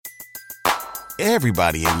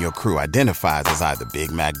Everybody in your crew identifies as either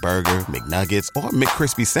Big Mac Burger, McNuggets, or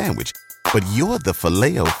McCrispy Sandwich. But you're the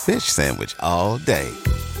Filet-O-Fish Sandwich all day.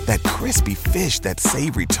 That crispy fish, that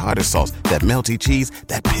savory tartar sauce, that melty cheese,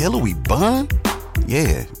 that pillowy bun.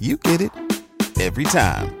 Yeah, you get it. Every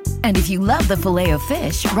time. And if you love the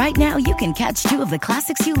Filet-O-Fish, right now you can catch two of the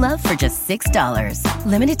classics you love for just $6.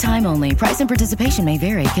 Limited time only. Price and participation may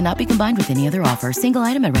vary. Cannot be combined with any other offer. Single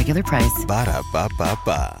item at regular price.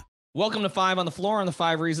 Ba-da-ba-ba-ba. Welcome to 5 on the Floor on the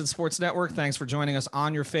 5 Reasons Sports Network. Thanks for joining us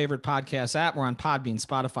on your favorite podcast app. We're on Podbean,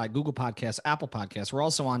 Spotify, Google Podcasts, Apple Podcasts. We're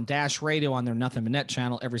also on Dash Radio on their Nothing But Net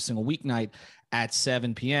channel every single weeknight at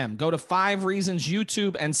 7 p.m. Go to 5 Reasons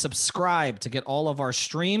YouTube and subscribe to get all of our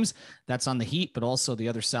streams. That's on the Heat, but also the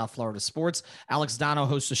other South Florida sports. Alex Dono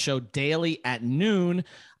hosts a show daily at noon.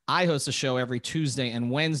 I host a show every Tuesday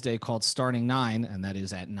and Wednesday called Starting 9, and that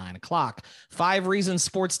is at 9 o'clock.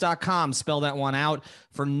 5reasonsports.com, spell that one out,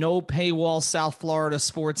 for no paywall South Florida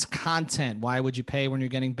sports content. Why would you pay when you're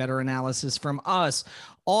getting better analysis from us?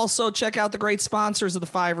 Also, check out the great sponsors of the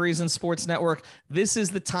 5 Reasons Sports Network. This is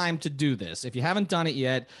the time to do this. If you haven't done it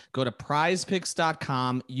yet, go to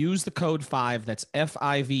prizepicks.com, use the code 5, that's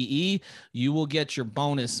F-I-V-E. You will get your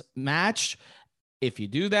bonus matched if you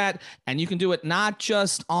do that, and you can do it not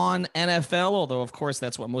just on NFL, although of course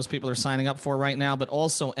that's what most people are signing up for right now, but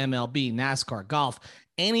also MLB, NASCAR, golf,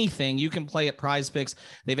 anything you can play at Prize Picks.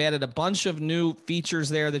 They've added a bunch of new features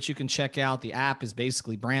there that you can check out. The app is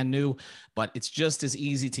basically brand new, but it's just as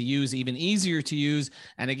easy to use, even easier to use.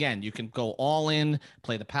 And again, you can go all in,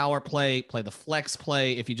 play the power play, play the flex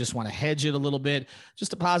play. If you just want to hedge it a little bit,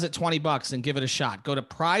 just deposit $20 and give it a shot. Go to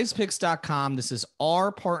prizepicks.com. This is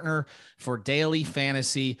our partner for daily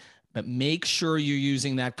fantasy, but make sure you're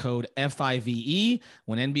using that code FIVE.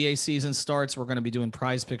 When NBA season starts, we're going to be doing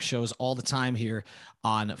Prize Pick shows all the time here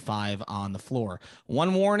on 5 on the Floor.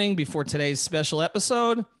 One warning before today's special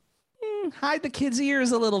episode, hide the kids'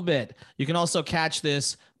 ears a little bit. You can also catch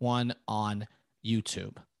this one on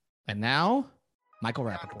YouTube. And now, Michael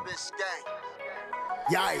Rapaport.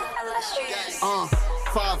 Yeah.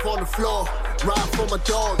 5 on the floor, ride for my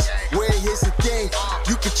dogs. Where here's the thing,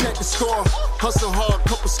 you can check the score. Hustle hard,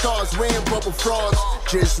 couple scars, wearing bubble frogs.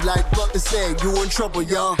 Just like Butler said, you in trouble,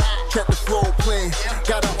 y'all. Kept the floor playing,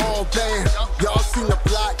 got it all banned. Y'all seen the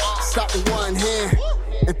block, stop with one hand.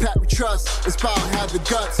 And Pat we trust, it's power, have the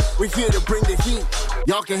guts. We're here to bring the heat,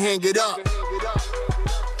 y'all can hang it up.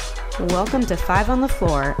 Welcome to 5 on the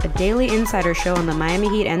Floor, a daily insider show on the Miami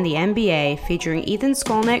Heat and the NBA, featuring Ethan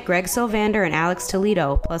Skolnick, Greg Sylvander, and Alex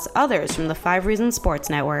Toledo, plus others from the 5 Reasons Sports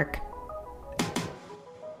Network.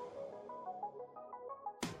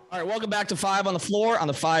 All right, welcome back to 5 on the Floor on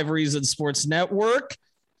the 5 Reasons Sports Network.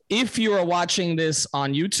 If you are watching this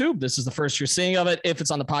on YouTube, this is the first you're seeing of it. If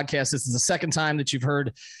it's on the podcast, this is the second time that you've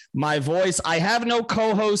heard my voice. I have no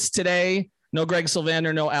co-host today. No Greg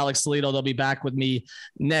Sylvander, no Alex Toledo. They'll be back with me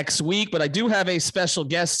next week. But I do have a special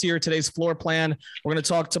guest here. Today's floor plan, we're going to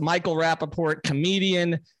talk to Michael Rapaport,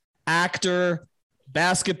 comedian, actor,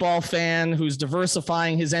 basketball fan who's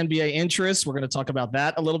diversifying his NBA interests. We're going to talk about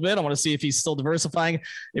that a little bit. I want to see if he's still diversifying.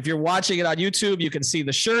 If you're watching it on YouTube, you can see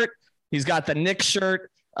the shirt. He's got the Knicks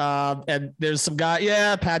shirt. And there's some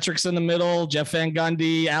guy, Patrick's in the middle, Jeff Van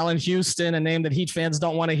Gundy, Allen Houston, a name that Heat fans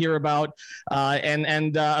don't want to hear about, and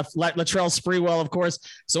Latrell Sprewell, of course.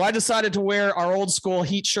 So I decided to wear our old school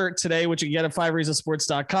Heat shirt today, which you can get at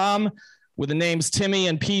 5reasonsports.com, with the names Timmy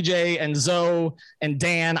and PJ and Zoe and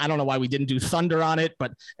Dan. I don't know why we didn't do Thunder on it,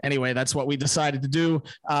 but anyway, that's what we decided to do.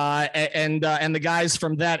 And the guys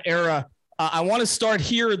from that era. I want to start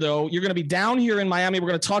here, though. You're going to be down here in Miami. We're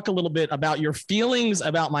going to talk a little bit about your feelings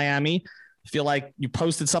about Miami. I feel like you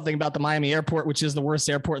posted something about the Miami airport, which is the worst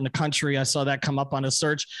airport in the country. I saw that come up on a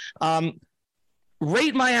search.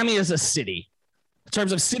 Rate Miami as a city in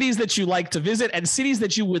terms of cities that you like to visit and cities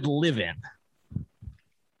that you would live in.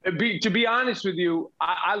 To be honest with you,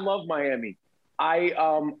 I love Miami.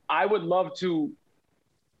 I would love to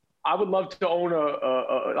own I would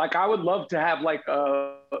love to have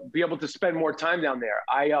be able to spend more time down there.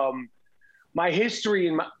 My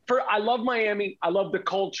history I love Miami. I love the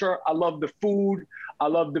culture. I love the food. I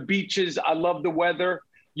love the beaches. I love the weather.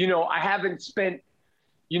 I haven't spent,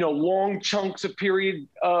 long chunks of period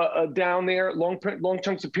down there, long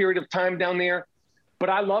chunks of period of time down there, but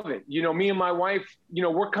I love it. Me and my wife,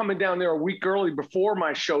 we're coming down there a week early before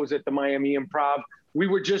my shows at the Miami Improv. We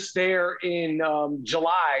were just there in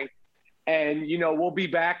July, and, we'll be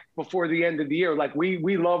back before the end of the year. Like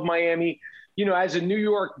we love Miami, as a New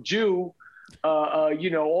York Jew,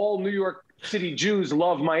 all New York City Jews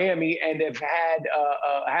love Miami and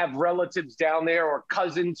have relatives down there or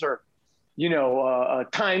cousins or,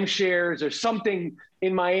 timeshares or something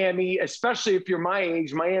in Miami, especially if you're my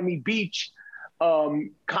age. Miami Beach,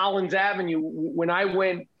 Collins Avenue. When I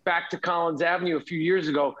went back to Collins Avenue a few years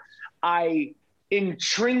ago, I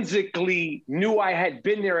intrinsically knew I had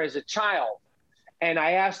been there as a child. And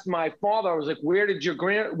I asked my father, I was like, where did your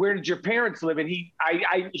parents live? And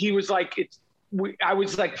he was like, I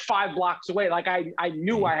was like 5 blocks away. Like I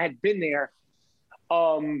knew I had been there.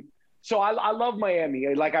 So I love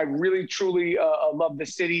Miami. Like I really, truly love the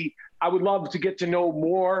city. I would love to get to know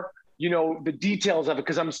more, the details of it,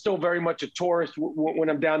 because I'm still very much a tourist when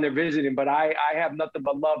I'm down there visiting. But I have nothing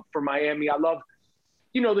but love for Miami. I love,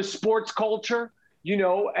 the sports culture,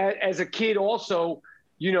 as a kid also,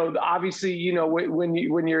 obviously, when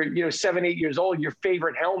you're 7, 8 years old, your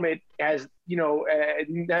favorite helmet has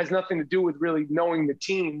nothing to do with really knowing the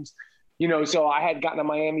teams. So I had gotten a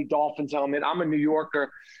Miami Dolphins helmet. I'm a New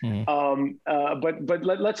Yorker. But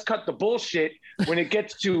let's cut the bullshit when it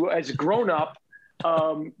gets to as a grown up,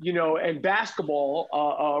 and basketball.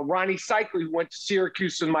 Ronnie Cycli, who went to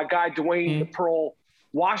Syracuse, and my guy, Dwayne the Pearl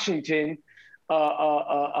Washington.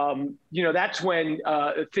 That's when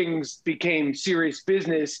things became serious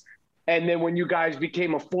business. And then when you guys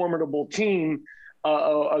became a formidable team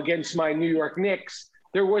against my New York Knicks,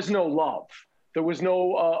 there was no love. There was no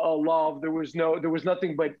love. There was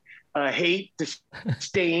nothing but hate,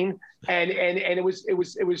 disdain, and it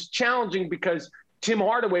was challenging because Tim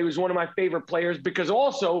Hardaway was one of my favorite players, because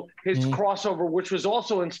also his crossover, which was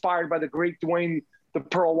also inspired by the great Dwayne the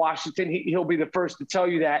Pearl Washington. He'll be the first to tell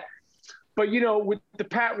you that. But with the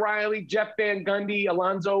Pat Riley, Jeff Van Gundy,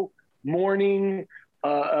 Alonzo Mourning,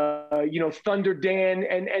 Thunder Dan,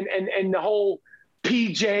 and the whole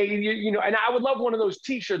PJ, and I would love one of those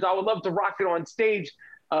T-shirts. I would love to rock it on stage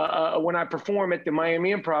when I perform at the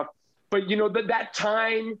Miami Improv. But that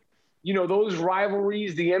time, those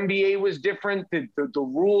rivalries, the NBA was different, the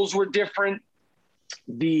rules were different,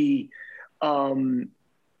 there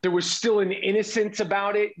was still an innocence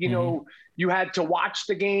about it. You had to watch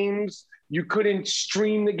the games. You couldn't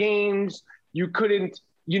stream the games. You couldn't,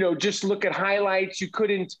 just look at highlights. You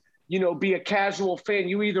couldn't, be a casual fan.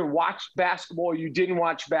 You either watched basketball or you didn't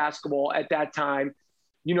watch basketball at that time.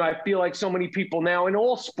 I feel like so many people now in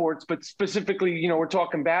all sports, but specifically, we're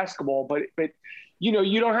talking basketball, but you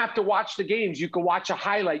don't have to watch the games. You can watch a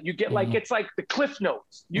highlight. You get it's like the Cliff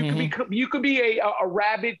Notes. You could be a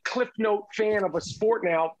rabid Cliff Note fan of a sport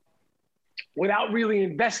now without really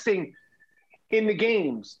investing in the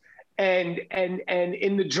games and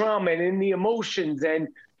in the drama and in the emotions and,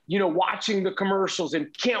 watching the commercials and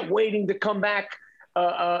waiting to come back,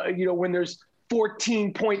 when there's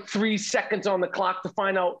 14.3 seconds on the clock to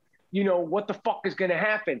find out, what the fuck is going to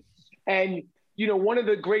happen. And, one of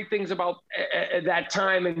the great things about that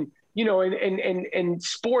time and, and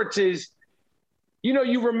sports is,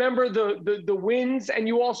 you remember the wins and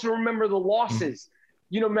you also remember the losses,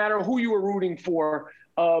 no matter who you were rooting for,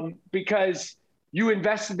 because you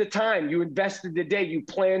invested the time, you invested the day, you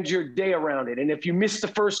planned your day around it. And if you missed the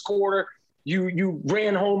first quarter, you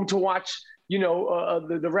ran home to watch,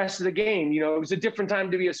 the rest of the game. It was a different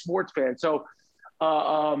time to be a sports fan. So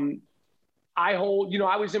I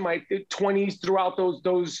I was in my 20s throughout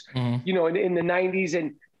those in the 90s,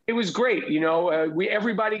 and it was great.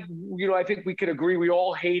 Everybody, I think we could agree, we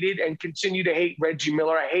all hated and continue to hate Reggie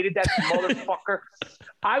Miller. I hated that motherfucker.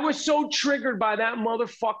 I was so triggered by that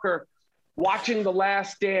motherfucker watching The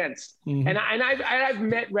Last Dance. And I've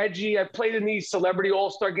met Reggie. I've played in these celebrity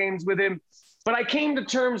all-star games with him, but I came to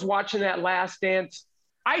terms watching that Last Dance.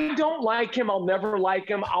 I don't like him. I'll never like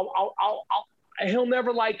him. He'll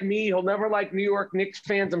never like me. He'll never like New York Knicks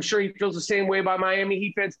fans. I'm sure he feels the same way about Miami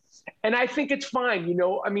Heat fans. And I think it's fine.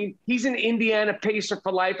 He's an Indiana Pacer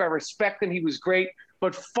for life. I respect him. He was great,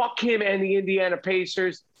 but fuck him and the Indiana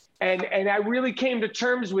Pacers. And I really came to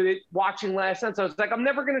terms with it watching Last Dance. I was like, I'm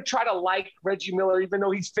never going to try to like Reggie Miller, even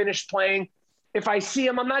though he's finished playing. If I see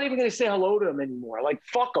him, I'm not even going to say hello to him anymore. Like,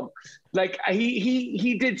 fuck him. Like,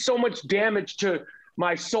 he did so much damage to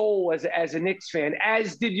my soul as a Knicks fan,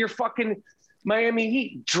 as did your fucking Miami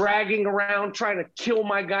Heat, dragging around trying to kill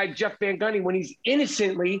my guy Jeff Van Gundy when he's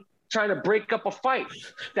innocently trying to break up a fight.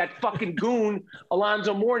 That fucking goon,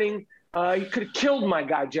 Alonzo Mourning, he could have killed my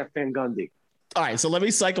guy Jeff Van Gundy. All right, so let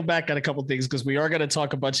me cycle back on a couple of things because we are going to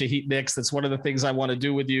talk a bunch of Heat-Knicks. That's one of the things I want to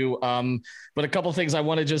do with you. But a couple of things I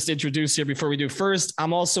want to just introduce here before we do. First,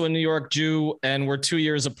 I'm also a New York Jew, and we're 2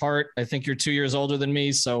 years apart. I think you're 2 years older than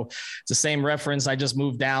me, so it's the same reference. I just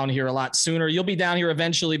moved down here a lot sooner. You'll be down here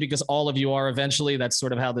eventually because all of you are eventually. That's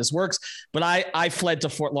sort of how this works. But I fled to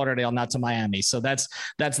Fort Lauderdale, not to Miami. So that's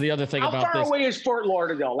the other thing about this. How far away is Fort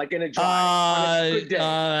Lauderdale, like in a drive on a good day?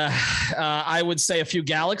 I would say a few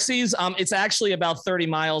galaxies. It's actually about 30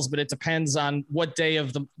 miles, but it depends on what day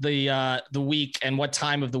of the week and what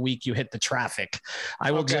time of the week you hit the traffic.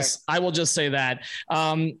 I will just say that.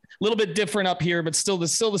 A little bit different up here, but still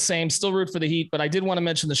the same. Still root for the Heat. But I did want to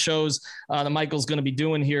mention the shows that Michael's going to be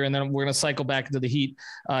doing here, and then we're going to cycle back into the Heat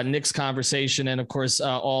Knicks conversation, and of course,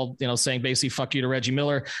 all saying basically fuck you to Reggie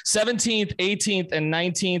Miller. 17th, 18th, and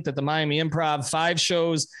 19th at the Miami Improv. 5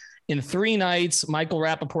 shows in 3 nights.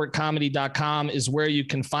 MichaelRapaportComedy.com is where you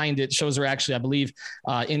can find it. Shows are actually, I believe,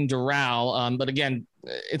 in Doral. But again,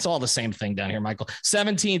 it's all the same thing down here, Michael.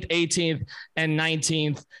 17th, 18th, and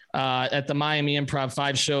 19th at the Miami Improv.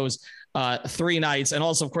 5 shows, 3 nights. And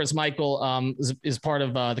also, of course, Michael is part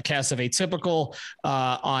of the cast of Atypical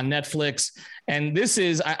on Netflix. And this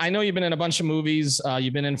is, I know you've been in a bunch of movies.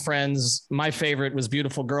 You've been in Friends. My favorite was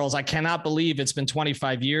Beautiful Girls. I cannot believe it's been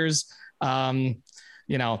 25 years. And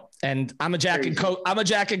I'm a Jack and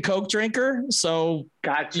Coke drinker. So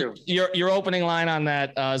got you. Your opening line on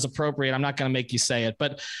that is appropriate. I'm not going to make you say it,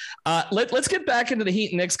 but let's get back into the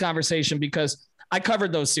Heat and Knicks conversation because I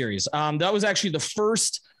covered those series. That was actually the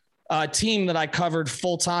first team that I covered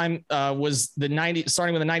full time was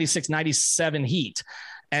starting with the 96-97 Heat.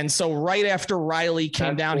 And so right after Riley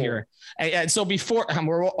came down here, and so before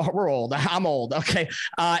we're old, I'm old. Okay.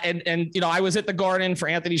 And I was at the Garden for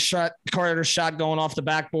Anthony Carter's shot going off the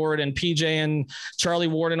backboard and PJ and Charlie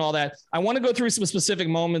Ward and all that. I want to go through some specific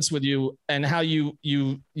moments with you and how you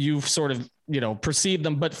sort of, perceive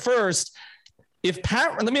them. But first,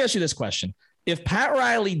 let me ask you this question. If Pat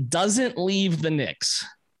Riley doesn't leave the Knicks,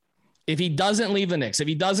 if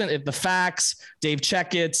the facts, Dave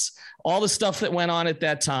Checketts, all the stuff that went on at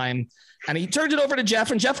that time, and he turned it over to Jeff,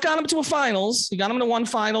 and Jeff got him to a finals. He got him to 1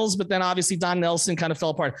 finals, but then obviously Don Nelson kind of fell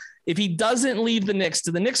apart. If he doesn't leave the Knicks,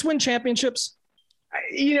 do the Knicks win championships?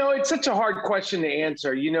 It's such a hard question to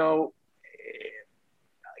answer. Yeah,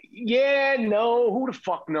 no, who the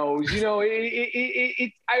fuck knows?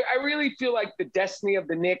 I really feel like the destiny of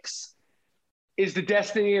the Knicks is the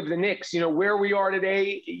destiny of the Knicks. Where we are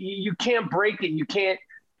today, you can't break it. You can't,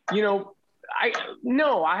 I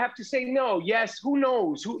have to say no. Yes, who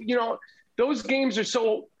knows? Those games are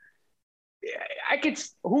so,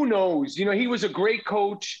 who knows? He was a great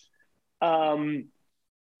coach.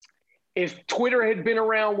 If Twitter had been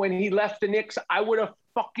around when he left the Knicks, I would have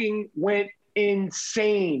fucking went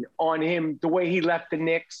insane on him the way he left the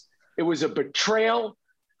Knicks. It was a betrayal.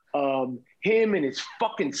 Him and his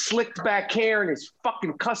fucking slicked back hair and his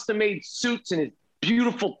fucking custom-made suits and his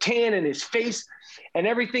beautiful tan and his face and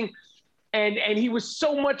everything. And he was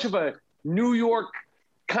so much of a New York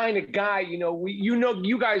kind of guy.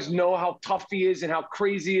 You guys know how tough he is and how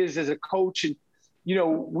crazy he is as a coach. And,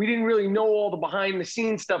 we didn't really know all the behind the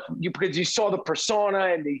scenes stuff because you saw the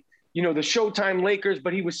persona and the Showtime Lakers,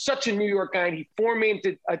 but he was such a New York guy and he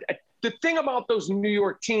fomented the thing about those New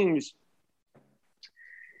York teams,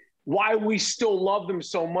 why we still love them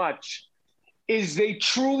so much, is they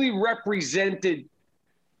truly represented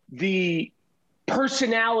the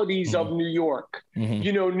personalities of New York.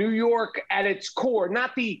 Mm-hmm. New York at its core,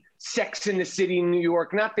 not the Sex in the City in New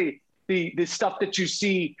York, not the stuff that you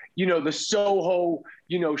see, the Soho,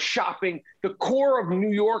 shopping. The core of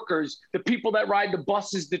New Yorkers, the people that ride the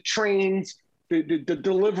buses, the trains, the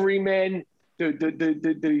delivery men,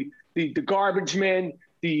 the garbage men,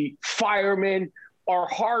 the firemen, are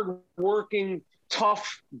hardworking,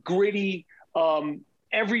 tough, gritty,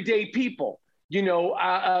 everyday people.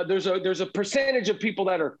 There's a percentage of people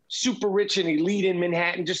that are super rich and elite in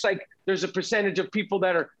Manhattan, just like there's a percentage of people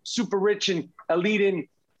that are super rich and elite in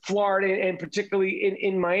Florida and particularly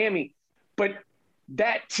in Miami. But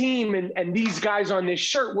that team and these guys on this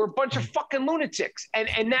shirt were a bunch of fucking lunatics.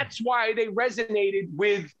 And that's why they resonated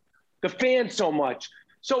with the fans so much.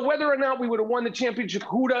 So whether or not we would have won the championship,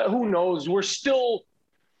 who knows? We're still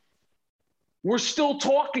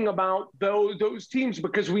talking about those teams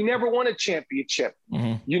because we never won a championship.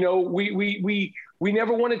 Mm-hmm. We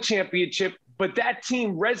never won a championship, but that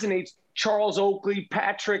team resonates. Charles Oakley,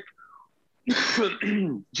 Patrick,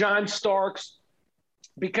 John Starks,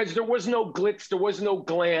 because there was no glitz, there was no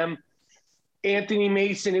glam. Anthony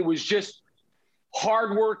Mason, it was just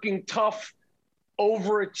hardworking, tough,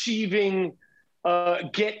 overachieving,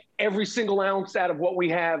 get every single ounce out of what we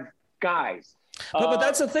have, guys. But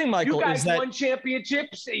that's the thing, Michael. You guys is that won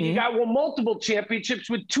championships. Mm-hmm. You got multiple championships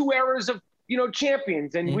with 2 eras of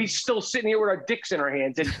champions, and we still sitting here with our dicks in our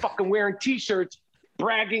hands and fucking wearing T-shirts,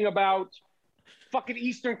 bragging about fucking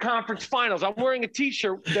Eastern Conference Finals. I'm wearing a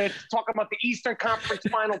T-shirt that's talking about the Eastern Conference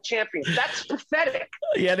Final champions. That's pathetic.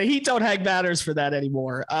 Yeah, the Heat don't hang banners for that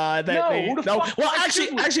anymore. Well,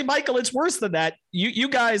 actually, Michael, it's worse than that. You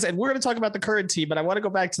guys, and we're going to talk about the current team, but I want to go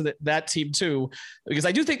back to that team too, because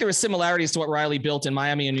I do think there are similarities to what Riley built in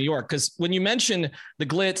Miami and New York. Because when you mention the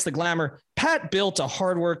glitz, the glamour, Pat built a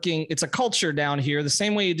hardworking, it's a culture down here the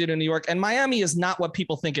same way you did in New York. And Miami is not what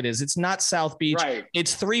people think it is. It's not South Beach. Right.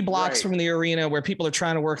 It's 3 blocks from the arena where people are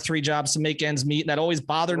trying to work 3 jobs to make ends meet. And that always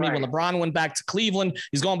bothered me when LeBron went back to Cleveland.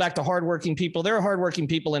 He's going back to hardworking people. There are hardworking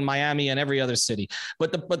people in Miami and every other city.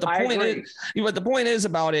 But the point is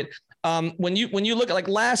about it. When you look at like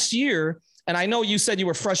last year, and I know you said you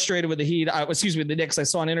were frustrated with the Heat, the Knicks. I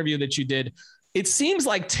saw an interview that you did. It seems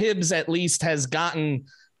like Tibbs at least has gotten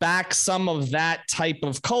back some of that type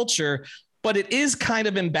of culture, but it is kind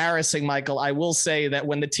of embarrassing, Michael. I will say that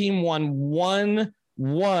when the team won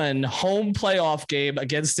one home playoff game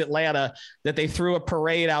against Atlanta, that they threw a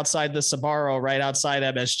parade outside the Sbarro right outside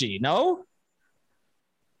MSG. No?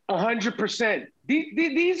 100%.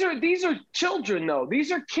 These are children, though.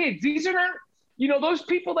 These are kids. These are not, those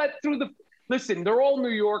people that listen, they're all New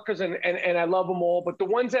Yorkers and I love them all, but the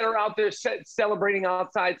ones that are out there celebrating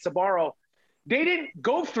outside Sbarro, they didn't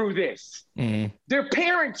go through this. Mm-hmm. Their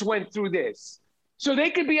parents went through this. So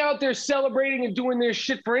they could be out there celebrating and doing their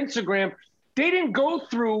shit for Instagram. They didn't go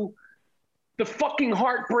through the fucking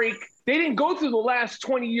heartbreak. They didn't go through the last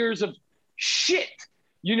 20 years of shit,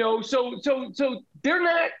 So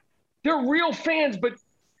they're real fans, but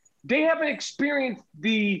they haven't experienced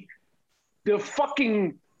the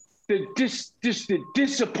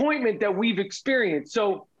disappointment that we've experienced.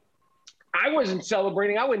 So I wasn't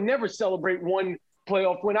celebrating. I would never celebrate one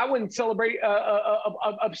playoff win. I wouldn't celebrate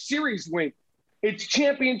a series win. It's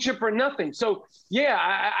championship or nothing. So, yeah,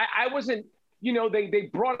 I wasn't, they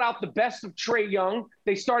brought out the best of Trae Young.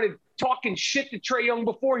 They started talking shit to Trae Young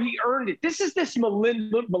before he earned it. This is this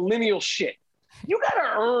millennial shit. You got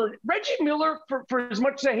to earn. Reggie Miller, for as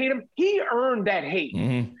much as I hate him, he earned that hate.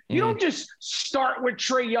 Mm-hmm. You don't just start with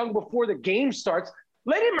Trae Young before the game starts.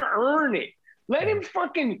 Let him earn it. Let him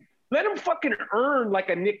fucking earn like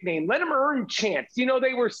a nickname. Let him earn chants.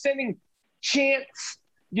 They were sending chants,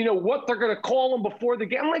 what they're going to call him before the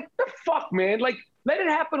game. I'm like, the fuck, man? Like, let it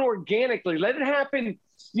happen organically. Let it happen,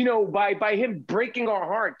 by him breaking our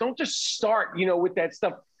heart. Don't just start, with that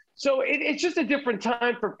stuff. So it's just a different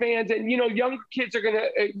time for fans. And, young kids are going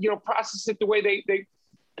to, process it the way they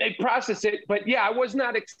process it. But, yeah, I was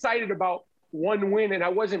not excited about one win, and I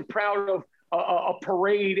wasn't proud of a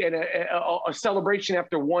parade and a celebration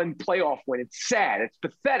after one playoff win. It's sad. It's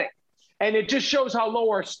pathetic. And it just shows how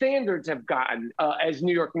low our standards have gotten as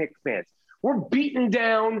New York Knicks fans. We're beaten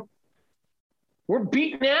down. We're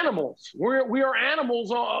beaten animals. We are animals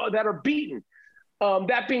that are beaten.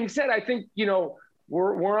 That being said, I think,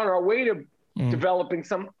 we're on our way to developing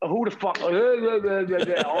some who the fuck on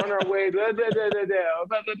our way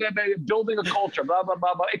building a culture. Blah blah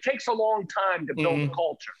blah blah. It takes a long time to build a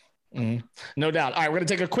culture. Mm-hmm. No doubt. All right, we're going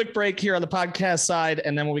to take a quick break here on the podcast side,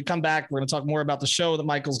 and then when we come back, we're going to talk more about the show that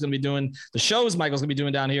Michael's going to be doing, the shows Michael's going to be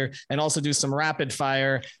doing down here, and also do some rapid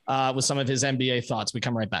fire with some of his NBA thoughts. We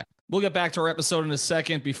come right back. We'll get back to our episode in a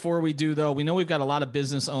second. Before we do, though, we know we've got a lot of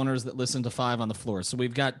business owners that listen to Five on the Floor, so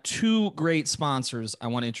we've got 2 great sponsors I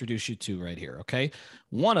want to introduce you to right here, okay?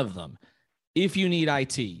 One of them, if you need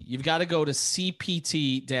IT, you've got to go to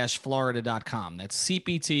cpt-florida.com. That's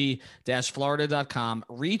cpt-florida.com.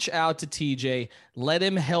 Reach out to TJ. Let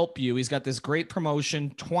him help you. He's got this great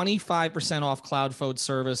promotion, 25% off cloud phone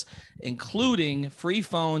service, including free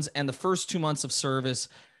phones and the first 2 months of service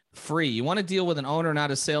free. You want to deal with an owner,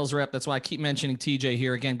 not a sales rep. That's why I keep mentioning TJ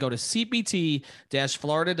here. Again, go to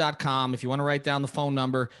cpt-florida.com. If you want to write down the phone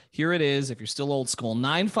number, here it is. If you're still old school,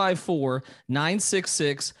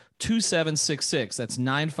 954-966-2766. That's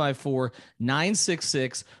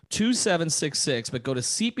 954-966-2766. But go to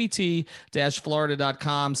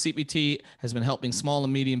cpt-florida.com. CPT has been helping small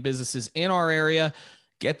and medium businesses in our area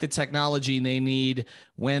get the technology they need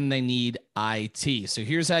when they need IT. So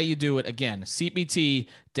here's how you do it. Again,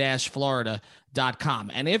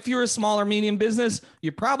 cpt-florida.com. And if you're a small or medium business,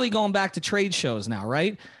 you're probably going back to trade shows now,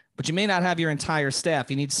 right? But you may not have your entire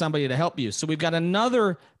staff. You need somebody to help you. So we've got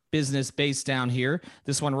another business based down here.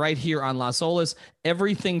 This one right here on Las Olas,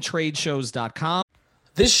 everythingtradeshows.com.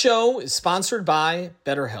 This show is sponsored by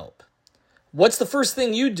BetterHelp. What's the first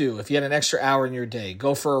thing you do if you had an extra hour in your day?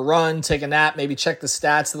 Go for a run, take a nap, maybe check the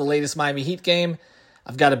stats of the latest Miami Heat game?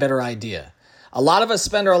 I've got a better idea. A lot of us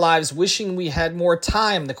spend our lives wishing we had more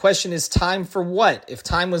time. The question is, time for what? If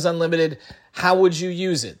time was unlimited, how would you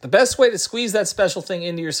use it? The best way to squeeze that special thing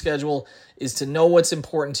into your schedule is to know what's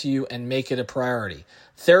important to you and make it a priority.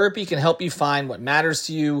 Therapy can help you find what matters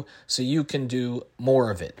to you so you can do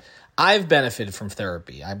more of it. I've benefited from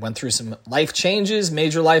therapy. I went through some life changes,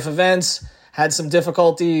 major life events, had some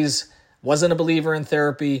difficulties, wasn't a believer in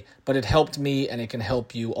therapy, but it helped me and it can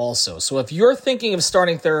help you also. So if you're thinking of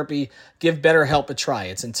starting therapy, give BetterHelp a try.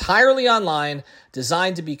 It's entirely online,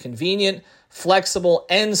 designed to be convenient, flexible,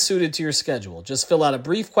 and suited to your schedule. Just fill out a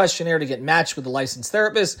brief questionnaire to get matched with a licensed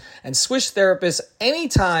therapist and switch therapists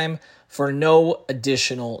anytime for no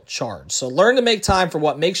additional charge. So learn to make time for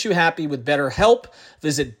what makes you happy with BetterHelp.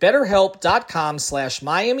 Visit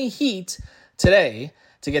BetterHelp.com/Miami Heat today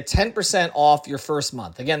to get 10% off your first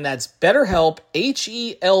month. Again, that's BetterHelp,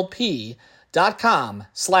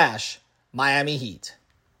 HELP.com/Miami Heat.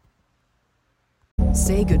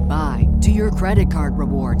 Say goodbye to your credit card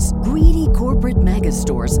rewards. Greedy corporate mega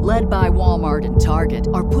stores, led by Walmart and Target,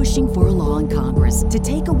 are pushing for a law in Congress to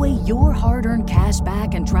take away your hard-earned cash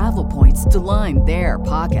back and travel points to line their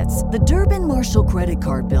pockets. The Durbin-Marshall credit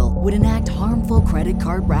card bill would enact harmful credit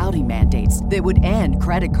card routing mandates that would end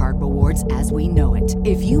credit card rewards as we know it.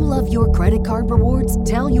 If you love your credit card rewards,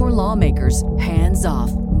 tell your lawmakers, hands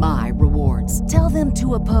off my rewards. Tell them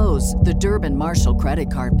to oppose the Durbin-Marshall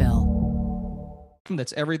credit card bill.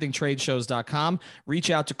 That's everythingtradeshows.com.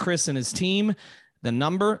 Reach out to Chris and his team. The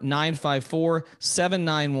number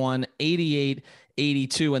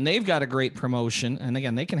 954-791-8882. And they've got a great promotion. And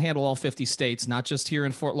again, they can handle all 50 states, not just here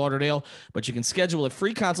in Fort Lauderdale, but you can schedule a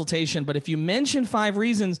free consultation. But if you mention 5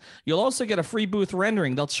 Reasons, you'll also get a free booth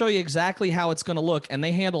rendering. They'll show you exactly how it's going to look, and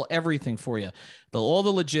they handle everything for you. All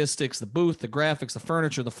the logistics, the booth, the graphics, the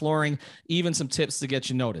furniture, the flooring, even some tips to get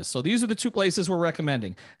you noticed. So these are the 2 places we're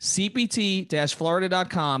recommending: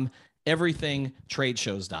 cpt-florida.com,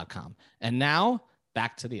 everythingtradeshows.com. And now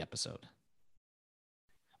back to the episode.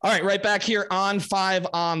 All right, right back here on 5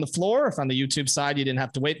 on the Floor. If on the YouTube side, you didn't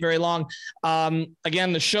have to wait very long.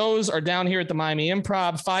 Again, the shows are down here at the Miami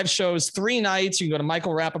Improv. 5 shows, 3 nights. You can go to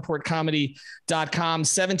michaelrapaportcomedy.com,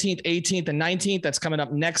 17th, 18th, and 19th. That's coming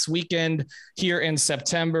up next weekend here in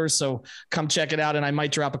September. So come check it out. And I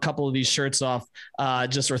might drop a couple of these shirts off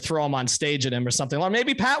just or throw them on stage at him or something. Or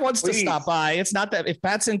maybe Pat wants to stop by. It's not that if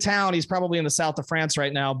Pat's in town, he's probably in the south of France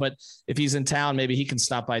right now. But if he's in town, maybe he can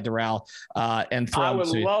stop by Doral and throw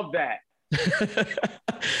them to you. Love that.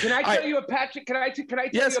 Can I tell you a Pat? Can I tell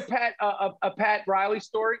you a Pat Riley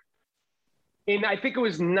story? And I think it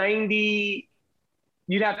was 90.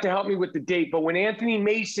 You'd have to help me with the date, but when Anthony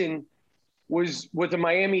Mason was a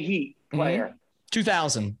Miami Heat player,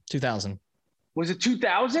 2000. Was it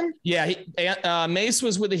 2000? Yeah, Mace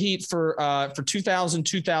was with the Heat for 2000,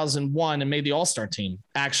 2001, and made the All-Star team.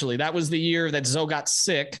 Actually, that was the year that Zoe got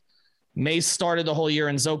sick. Mace started the whole year,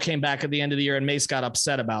 and Zoe came back at the end of the year, and Mace got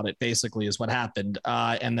upset about it. Basically, is what happened.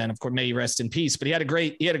 And then, of course, may he rest in peace. But he had a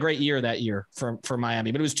great year that year for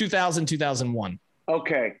Miami. But it was 2000, 2001.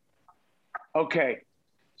 Okay.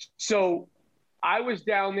 So I was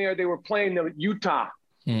down there. They were playing the Utah,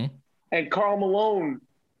 and Karl Malone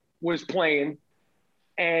was playing,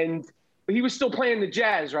 and he was still playing the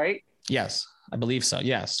Jazz, right? Yes, I believe so.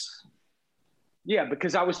 Yes. Yeah,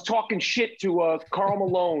 because I was talking shit to Karl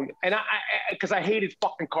Malone, and because I hated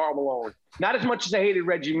fucking Karl Malone, not as much as I hated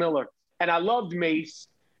Reggie Miller, and I loved Mace.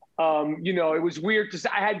 It was weird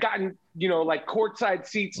to. I had gotten like courtside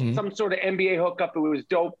seats, some sort of NBA hookup. It was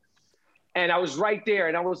dope, and I was right there,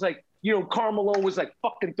 and I was like, Karl Malone was like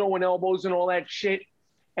fucking throwing elbows and all that shit,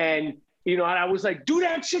 and and I was like, do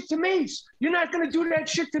that shit to Mace. You're not gonna do that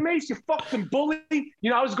shit to Mace, you fucking bully.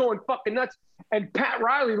 I was going fucking nuts. And Pat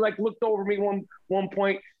Riley looked over me one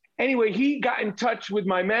point. Anyway, he got in touch with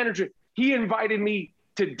my manager. He invited me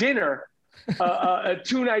to dinner 2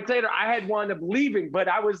 nights later. I had wound up leaving, but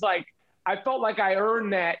I was like, I felt like I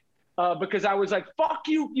earned that because I was like, fuck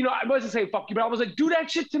you. I wasn't saying fuck you, but I was like, do that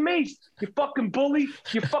shit to Mace. You fucking bully.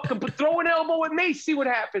 You fucking throw an elbow at Mace, see what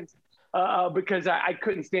happens. Because I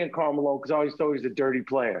couldn't stand Karl Malone because I always thought he was a dirty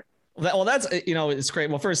player. Well, that's, it's great.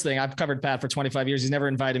 Well, first thing, I've covered Pat for 25 years. He's never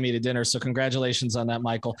invited me to dinner. So congratulations on that,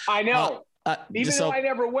 Michael. I know. Even though I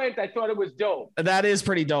never went, I thought it was dope. That is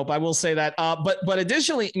pretty dope. I will say that. But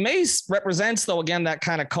additionally, Mace represents, though, again, that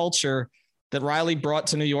kind of culture that Riley brought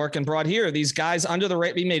to New York and brought here. These guys under the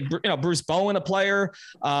rate, he made, Bruce Bowen a player.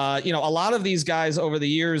 A lot of these guys over the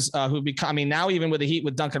years who become, now even with the Heat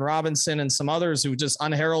with Duncan Robinson and some others who just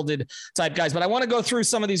unheralded type guys. But I want to go through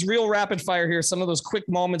some of these real rapid fire here, some of those quick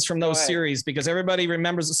moments from those series, because everybody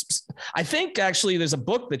remembers. I think actually there's a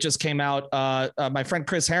book that just came out. My friend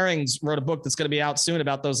Chris Herrings wrote a book that's going to be out soon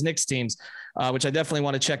about those Knicks teams, which I definitely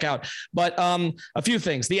want to check out. But a few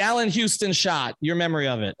things. The Allen Houston shot, your memory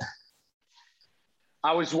of it.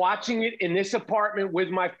 I was watching it in this apartment with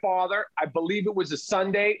my father. I believe it was a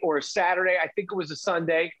Sunday or a Saturday. I think it was a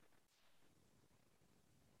Sunday.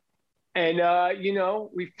 And,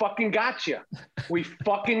 we fucking got you. We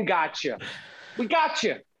fucking got you. We got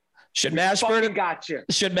you. Should Mashburn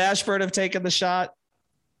have taken the shot?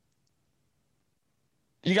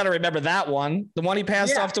 You got to remember that one. The one he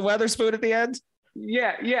passed off to Weatherspoon at the end?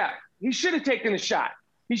 Yeah. He should have taken the shot.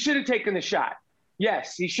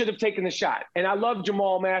 Yes, he should have taken the shot. And I love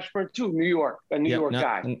Jamal Mashburn too, New York guy.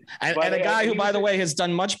 And a guy who, by the way, has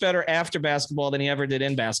done much better after basketball than he ever did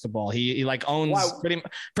in basketball. He owns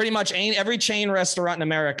pretty much every chain restaurant in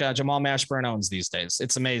America. Jamal Mashburn owns these days.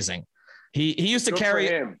 It's amazing. He used to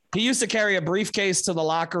carry a briefcase to the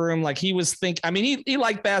locker room. Like he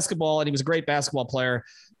liked basketball and he was a great basketball player,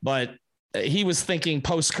 but he was thinking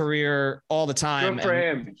post-career all the time. Good for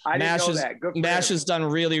him. I didn't know that. Good for Mash him. has done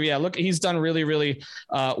he's done really, really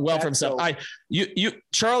well for himself.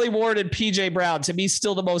 Charlie Ward and PJ Brown, to me,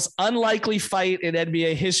 still the most unlikely fight in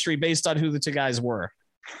NBA history based on who the two guys were.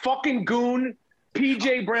 Fucking goon,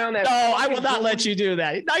 PJ Brown. I will not let you do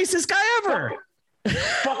that. Nicest guy ever.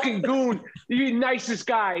 Fucking goon. You nicest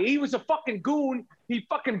guy. He was a fucking goon. He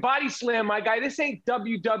fucking body slammed my guy. This ain't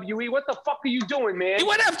WWE. What the fuck are you doing, man? He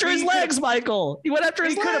went after his legs, Michael. He went after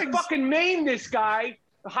his legs. He could have fucking maimed this guy.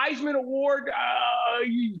 The Heisman Award,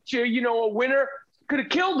 a winner. Could have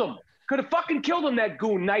killed him. Could have fucking killed him, that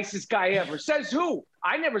goon. Nicest guy ever. Says who?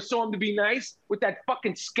 I never saw him to be nice with that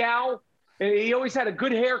fucking scowl. And he always had a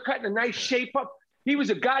good haircut and a nice shape up. He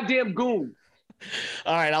was a goddamn goon.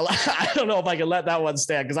 All right, I don't know if I can let that one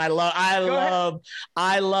stand because I love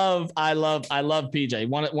PJ.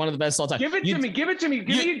 One of the best all time. Give it to me. Give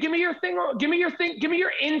me your thing. Give me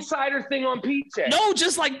your insider thing on PJ. No,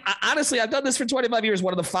 just honestly, I've done this for 25 years.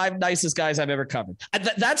 One of the 5 nicest guys I've ever covered.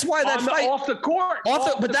 That's why that fight off the court.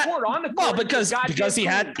 On the court. Well, because he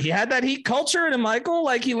had that Heat culture in him, Michael.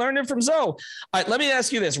 Like he learned it from Zoe. All right, let me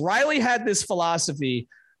ask you this. Riley had this philosophy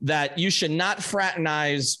that you should not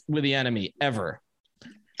fraternize with the enemy ever.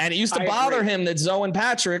 And it used to bother him that Zoe and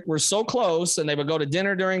Patrick were so close and they would go to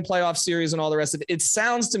dinner during playoff series and all the rest of it. It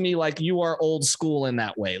sounds to me like you are old school in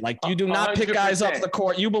that way. Like you do not 100%. Pick guys up the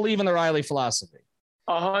court. You believe in the Riley philosophy.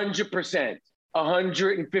 100%,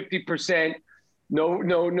 150%.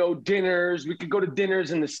 No dinners. We could go to dinners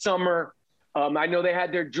in the summer. I know they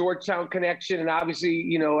had their Georgetown connection and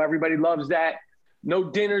obviously, everybody loves that. No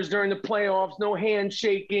dinners during the playoffs, no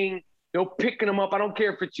handshaking, no picking them up. I don't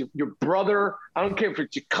care if it's your brother. I don't care if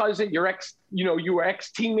it's your cousin, your ex, you were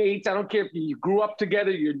ex-teammates. I don't care if you grew up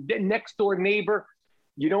together, your next door neighbor.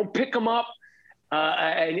 You don't pick them up.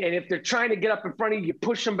 And if they're trying to get up in front of you, you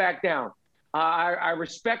push them back down. I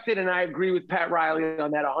respect it, and I agree with Pat Riley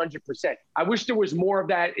on that 100%. I wish there was more of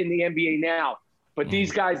that in the NBA now. But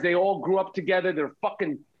these guys, they all grew up together. They're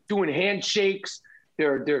fucking doing handshakes.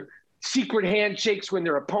 They're secret handshakes when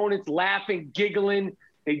their opponents laughing, giggling.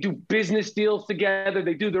 They do business deals together.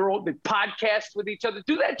 They do the podcasts with each other.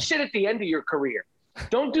 Do that shit at the end of your career.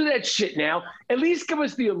 Don't do that shit now. At least give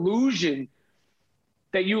us the illusion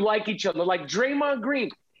that you like each other. Like Draymond Green,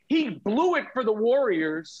 he blew it for the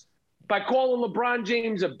Warriors by calling LeBron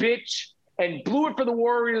James a bitch and blew it for the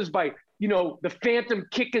Warriors by, the phantom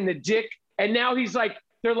kicking the dick. And now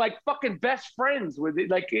they're like fucking best friends with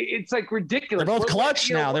it. Like, it's like ridiculous. They're both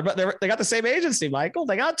clutch now. They got the same agency, Michael.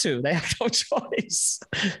 They got to. They have no choice.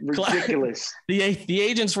 Ridiculous. The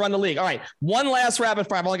agents run the league. All right. One last rapid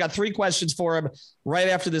fire. I've only got 3 questions for him right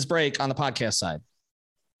after this break on the podcast side.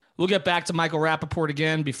 We'll get back to Michael Rapaport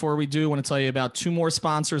again. Before we do, I want to tell you about 2 more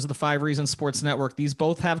sponsors of the 5 Reasons Sports Network. These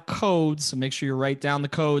both have codes, so make sure you write down the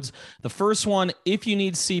codes. The first one, if you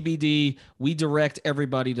need CBD, we direct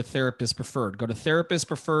everybody to Therapist Preferred. Go to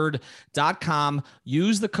therapistpreferred.com.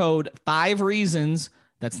 Use the code 5 Reasons.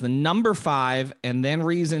 That's the number 5, and then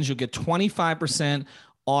Reasons. You'll get 25%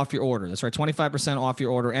 off your order. That's right, 25% off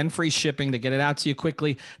your order and free shipping to get it out to you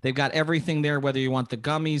quickly. They've got everything there, whether you want the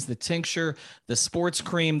gummies, the tincture, the sports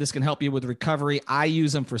cream. This can help you with recovery. I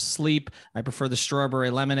use them for sleep. I prefer the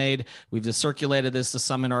strawberry lemonade. We've just circulated this to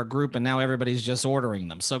some in our group, and now everybody's just ordering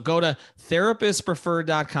them. So go to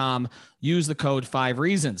therapistpreferred.com. use the code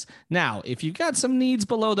 5reasons. Now, if you've got some needs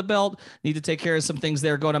below the belt, need to take care of some things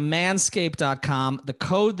there, go to manscaped.com. The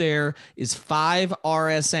code there is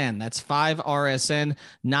 5RSN. That's 5RSN.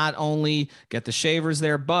 Not only get the shavers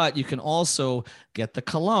there, but you can also get the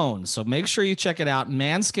cologne. So make sure you check it out,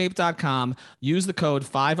 manscaped.com. Use the code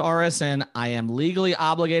 5RSN. I am legally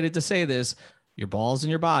obligated to say this. Your balls and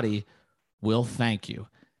your body will thank you.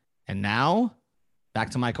 And now,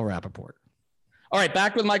 back to Michael Rapaport. All right,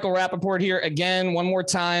 back with Michael Rapaport here again, one more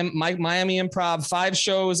time. Miami Improv, 5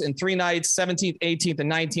 shows in 3 nights, 17th, 18th,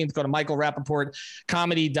 and 19th. Go to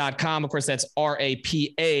michaelrapaportcomedy.com. Of course, that's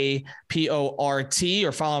RAPAPORT,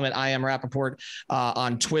 or follow him at I Am Rapaport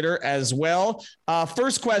on Twitter as well.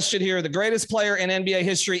 First question here. The greatest player in NBA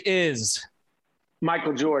history is?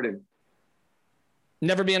 Michael Jordan.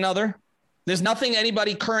 Never be another? There's nothing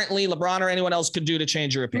anybody currently, LeBron or anyone else, could do to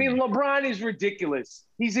change your opinion. I mean, LeBron is ridiculous.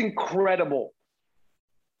 He's incredible.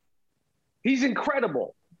 He's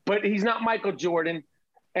incredible, but he's not Michael Jordan.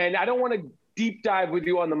 And I don't want to deep dive with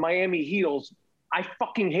you on the Miami Heatles. I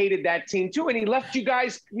fucking hated that team too. And he left you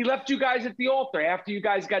guys at the altar after you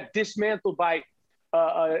guys got dismantled by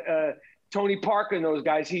Tony Parker and those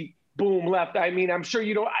guys. He boom left. I mean, I'm sure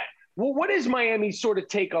you don't. Well, what is Miami's sort of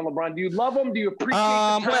take on LeBron? Do you love him? Do you appreciate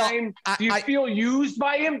the time? Do you feel used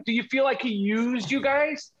by him? Do you feel like he used you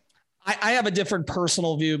guys? I have a different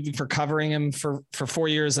personal view for covering him for 4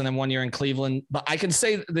 years and then 1 year in Cleveland. But I can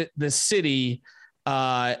say that the city,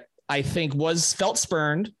 I think, felt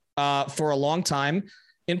spurned for a long time,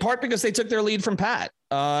 in part because they took their lead from Pat.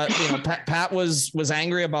 Pat was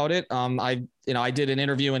angry about it. I did an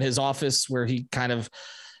interview in his office where he kind of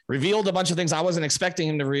revealed a bunch of things I wasn't expecting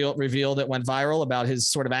him to reveal that went viral about his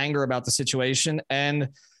sort of anger about the situation. And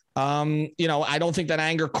I don't think that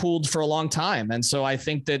anger cooled for a long time. And so I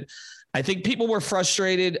think people were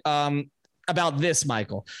frustrated about this,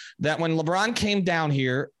 Michael, that when LeBron came down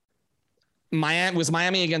here,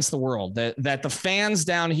 Miami against the world, that the fans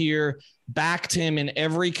down here backed him in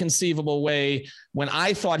every conceivable way when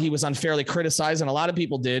I thought he was unfairly criticized, and a lot of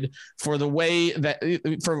people did, for the way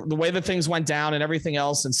that things went down and everything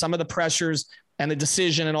else and some of the pressures and the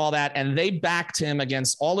decision and all that. And they backed him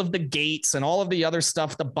against all of the gates and all of the other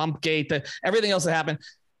stuff, the bump gate, everything else that happened.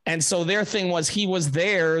 And so their thing was he was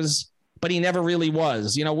theirs, but he never really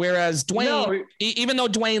was, whereas Dwayne, even though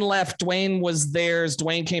Dwayne left, Dwayne was theirs.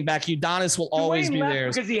 Dwayne came back. Udonis will always be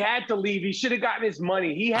theirs. Because he had to leave. He should have gotten his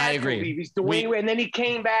money. He had to leave. He's Dwayne Wade. And then he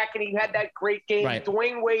came back and he had that great game. Right.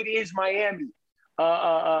 Dwayne Wade is Miami.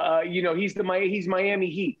 He's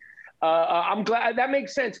Miami Heat. I'm glad that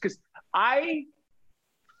makes sense because I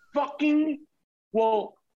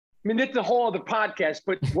mean, it's a whole other podcast,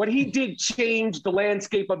 but what he did changed the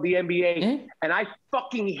landscape of the NBA. And I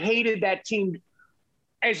fucking hated that team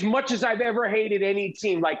as much as I've ever hated any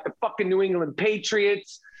team, like the fucking New England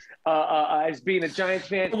Patriots, as being a Giants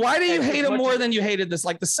fan. Why do you hate them more than you hated this?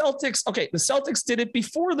 Like the Celtics. Okay, the Celtics did it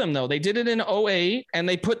before them, though. They did it in 2008, and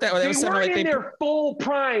they put that. They weren't in their full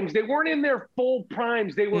primes. They weren't in their full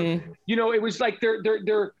primes. They were, it was like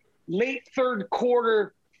their late third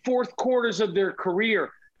quarter, fourth quarters of their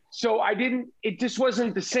career. So it just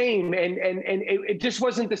wasn't the same. And it just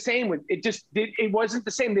wasn't the same. It wasn't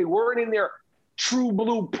the same. They weren't in their true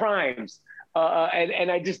blue primes.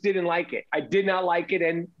 And I just didn't like it. I did not like it.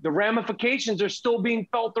 And the ramifications are still being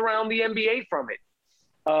felt around the NBA from it.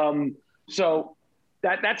 So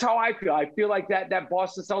that's how I feel. I feel like that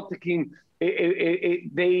Boston Celtics team,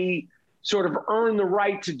 they sort of earned the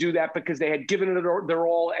right to do that because they had given it their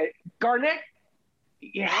all. Garnett,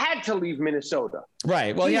 he had to leave Minnesota.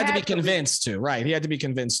 Right. Well, he had to be convinced to. Right. He had to be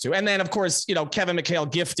convinced to. And then, of course, Kevin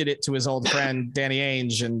McHale gifted it to his old friend Danny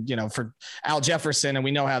Ainge and, for Al Jefferson. And we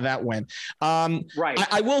know how that went. Right.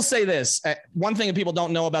 I will say this. One thing that people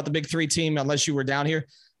don't know about the Big Three team, unless you were down here,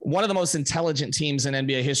 one of the most intelligent teams in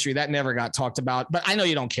NBA history that never got talked about, but I know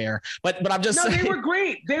you don't care, but I'm just saying. They were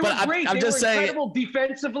great. They were great. I'm just saying, incredible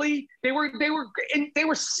defensively. They were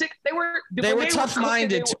sick. They were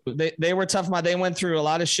tough-minded too. They were tough-minded. They went through a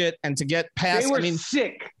lot of shit, and to get past, they were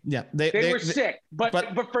sick. Yeah. They were sick.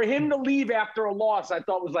 But for him to leave after a loss, I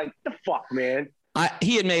thought was like, the fuck, man.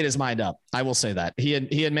 He had made his mind up. I will say that he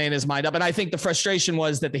had made his mind up. And I think the frustration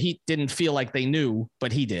was that the Heat didn't feel like they knew,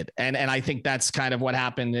 but he did. And I think that's kind of what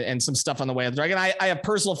happened and some stuff on the way of the Dragon. I have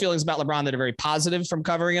personal feelings about LeBron that are very positive from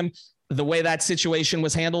covering him. The way that situation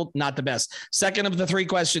was handled, not the best. Second of the 3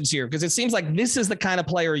 questions here, because it seems like this is the kind of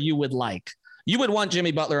player you would like. You would want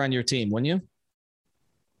Jimmy Butler on your team, wouldn't you?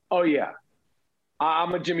 Oh yeah.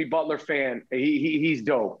 I'm a Jimmy Butler fan. He's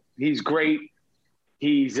dope. He's great.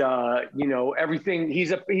 He's, everything.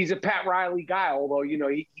 He's a Pat Riley guy. Although,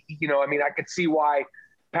 I could see why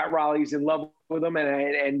Pat Riley's in love with him.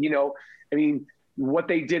 And I mean, what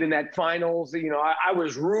they did in that finals, I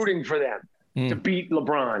was rooting for them to beat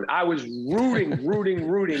LeBron. I was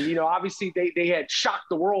rooting. Obviously they had shocked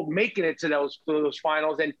the world making it to those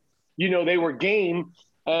finals, and they were game.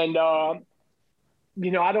 And I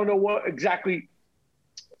don't know what exactly,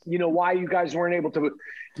 why you guys weren't able to,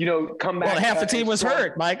 come back. Well, half the team was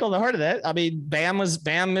hurt, Michael. The heart of that. I mean, Bam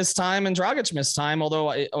missed time and Dragic missed time,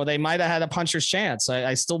 or they might have had a puncher's chance.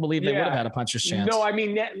 I still believe they would have had a puncher's chance. No, I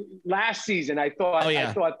mean, last season I thought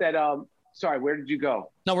that. Sorry, where did you go?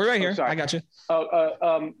 No, we're right here. Sorry. I got you.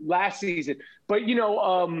 Last season, but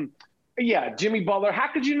Jimmy Butler. How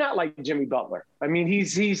could you not like Jimmy Butler? I mean,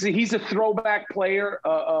 he's a throwback player.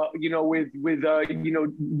 With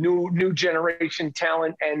new generation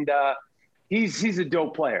talent, and he's a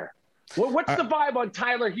dope player. What's the vibe on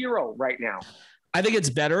Tyler Hero right now? I think it's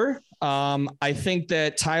better. I think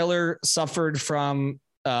that Tyler suffered from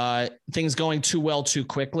things going too well too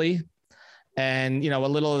quickly. And, a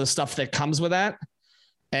little of the stuff that comes with that.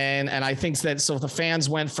 And I think that, so the fans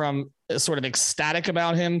went from sort of ecstatic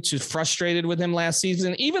about him to frustrated with him last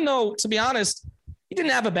season, even though, to be honest, he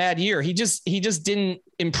didn't have a bad year. He just didn't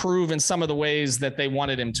improve in some of the ways that they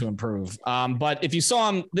wanted him to improve. But if you saw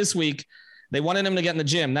him this week, they wanted him to get in the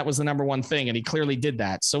gym. That was the number one thing. And he clearly did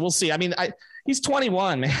that. So we'll see. I mean, he's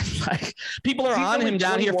 21, man. Like, people are on him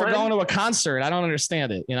down 21? Here for going to a concert. I don't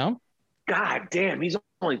understand it, God damn, he's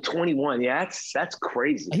only 21. Yeah, that's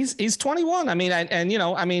crazy. He's 21. I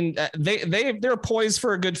mean, they're poised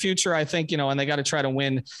for a good future, I think, and they got to try to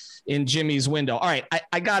win in Jimmy's window. All right,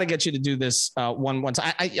 I got to get you to do this once.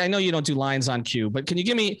 I know you don't do lines on cue, but can you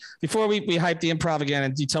give me, before we hype the Improv again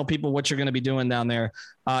and you tell people what you're going to be doing down there?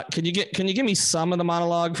 Can you give me some of the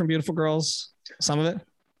monologue from Beautiful Girls? Some of it.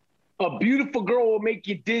 A beautiful girl will make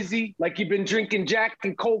you dizzy like you've been drinking Jack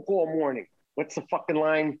and Coke all morning. What's the fucking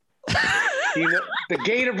line? The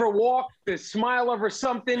gait of her walk, the smile of her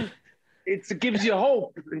something, it gives you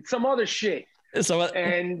hope and some other shit. So,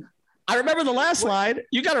 and I remember the last slide.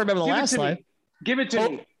 You got to remember the last slide. Give it to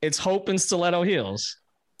me. It's hope in stiletto heels.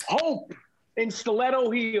 Hope in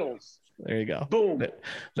stiletto heels. There you go. Boom.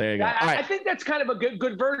 There you go. I think that's kind of a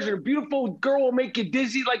good version. A beautiful girl will make you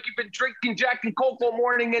dizzy like you've been drinking Jack and Coke all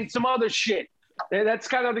morning and some other shit. And that's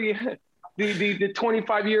kind of the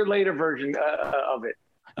 25 year later version of it.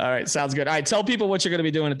 All right. Sounds good. All right. Tell people what you're going to be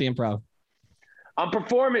doing at the Improv. I'm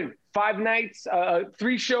performing 5 nights,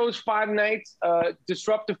 3 shows, 5 nights,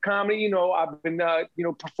 disruptive comedy. I've been,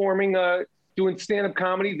 performing, doing stand-up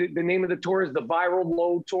comedy. The name of the tour is the Viral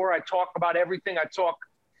Load Tour. I talk about everything. I talk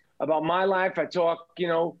about my life. I talk,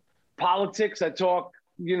 politics. I talk,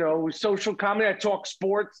 social comedy. I talk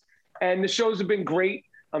sports. And the shows have been great.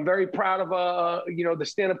 I'm very proud of, the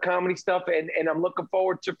stand-up comedy stuff, and I'm looking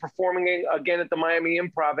forward to performing again at the Miami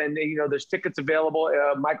Improv. And, there's tickets available,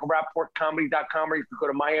 MichaelRapaportComedy.com, or you can go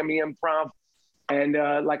to Miami Improv. And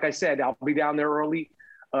like I said, I'll be down there early,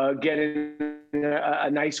 getting a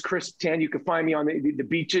nice crisp tan. You can find me on the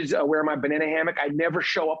beaches wearing my banana hammock. I never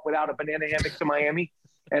show up without a banana hammock to Miami,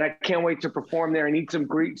 and I can't wait to perform there and eat some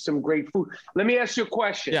great food. Let me ask you a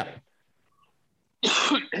question. Yeah.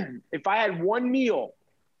 If I had one meal.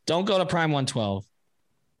 Don't go to Prime 112.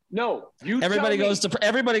 No, everybody goes to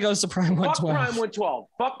Prime 112. Fuck Prime 112.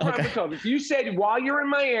 Fuck Prime 112. If you said while you're in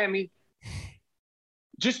Miami,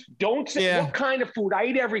 just don't say what kind of food. I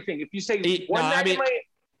eat everything. If you say in Miami,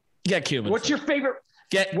 get Cuban. What's your favorite?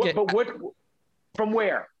 What from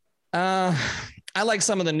where? I like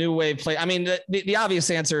some of the new wave play. I mean, the obvious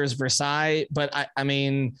answer is Versailles, but I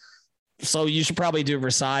mean. So you should probably do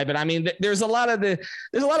Versailles, but I mean, there's a lot of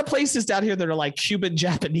places down here that are like Cuban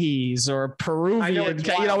Japanese or Peruvian.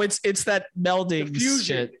 It's that melding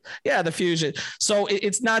shit. Yeah, the fusion. So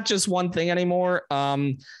it's not just one thing anymore.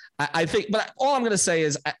 I think, but all I'm going to say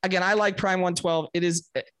is, again, I like Prime 112. It is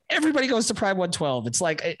everybody goes to Prime 112. It's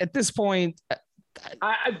like at this point.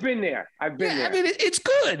 I've been there. I mean, it's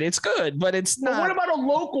good, but it's not. But what about a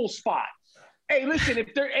local spot? Hey, listen, if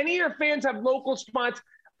any of your fans have local spots.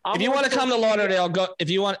 If you want to come to Lauderdale, go. If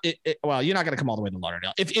you want, well, you're not going to come all the way to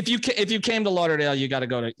Lauderdale. If you came to Lauderdale, you got to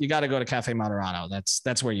go to Cafe Moderano.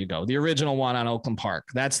 That's where you go. The original one on Oakland Park.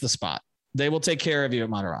 That's the spot. They will take care of you at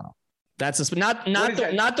Moderano. That's the spot.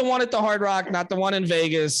 Not the one at the Hard Rock, not the one in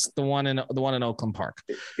Vegas. The one in Oakland Park.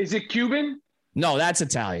 Is it Cuban? No, that's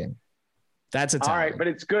Italian. That's Italian. All right, but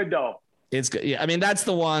it's good though. It's good. Yeah, I mean that's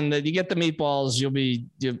the one that you get the meatballs.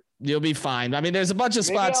 You'll be fine. I mean, there's a bunch of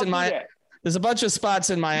spots in my. There's a bunch of spots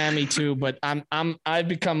in Miami too, but I've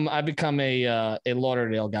become a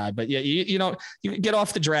Lauderdale guy. But yeah, you get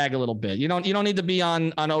off the drag a little bit. You don't need to be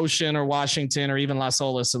on Ocean or Washington or even Las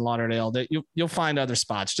Olas and Lauderdale. That you'll find other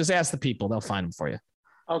spots. Just ask the people; they'll find them for you.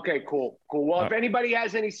 Okay, cool. Well, if anybody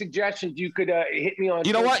has any suggestions, you could hit me on.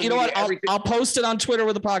 You know what? I'll post it on Twitter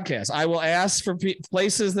with the podcast. I will ask for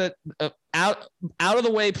places that out of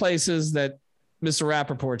the way places that Mr.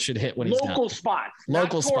 Rapaport should hit when he's down. Local spots,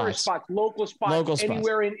 local spots.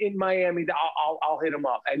 Anywhere in Miami, I'll hit them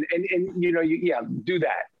up, and do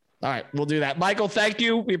that. All right, we'll do that. Michael, thank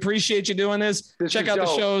you. We appreciate you doing this. Check out the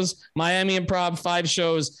shows, Miami Improv, 5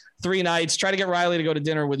 shows, 3 nights. Try to get Riley to go to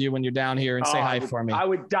dinner with you when you're down here and say hi for me. I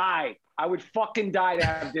would die. I would fucking die to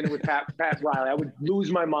have dinner with Pat Riley. I would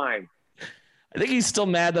lose my mind. I think he's still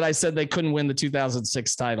mad that I said they couldn't win the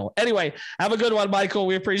 2006 title. Anyway, have a good one, Michael.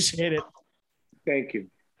 We appreciate it. Thank you.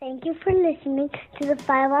 Thank you for listening to the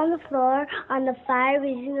 5 on the Floor on the 5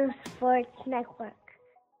 Regional Sports Network.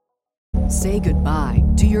 Say goodbye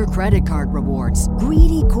to your credit card rewards.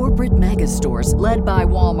 Greedy corporate mega stores, led by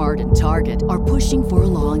Walmart and Target, are pushing for a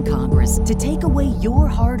law in Congress to take away your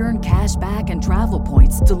hard-earned cash back and travel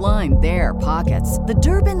points to line their pockets. The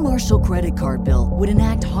Durbin-Marshall credit card bill would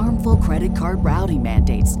enact harmful credit card routing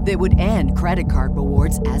mandates that would end credit card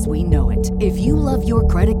rewards as we know it. If you love your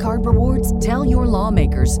credit card rewards, tell your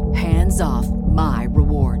lawmakers, hands off my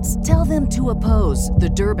rewards. Tell them to oppose the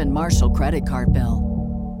Durbin-Marshall credit card bill.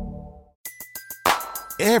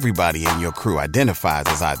 Everybody in your crew identifies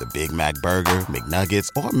as either Big Mac Burger, McNuggets,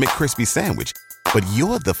 or McCrispy Sandwich. But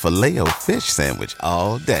you're the Filet-O-Fish Sandwich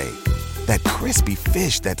all day. That crispy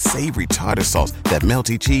fish, that savory tartar sauce, that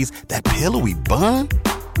melty cheese, that pillowy bun.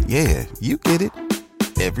 Yeah, you get it.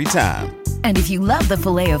 Every time. And if you love the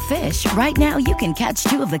Filet-O-Fish, right now you can catch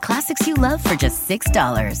 2 of the classics you love for just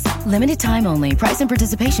 $6. Limited time only. Price and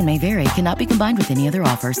participation may vary. Cannot be combined with any other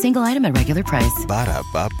offer. Single item at regular price.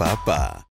 Ba-da-ba-ba-ba.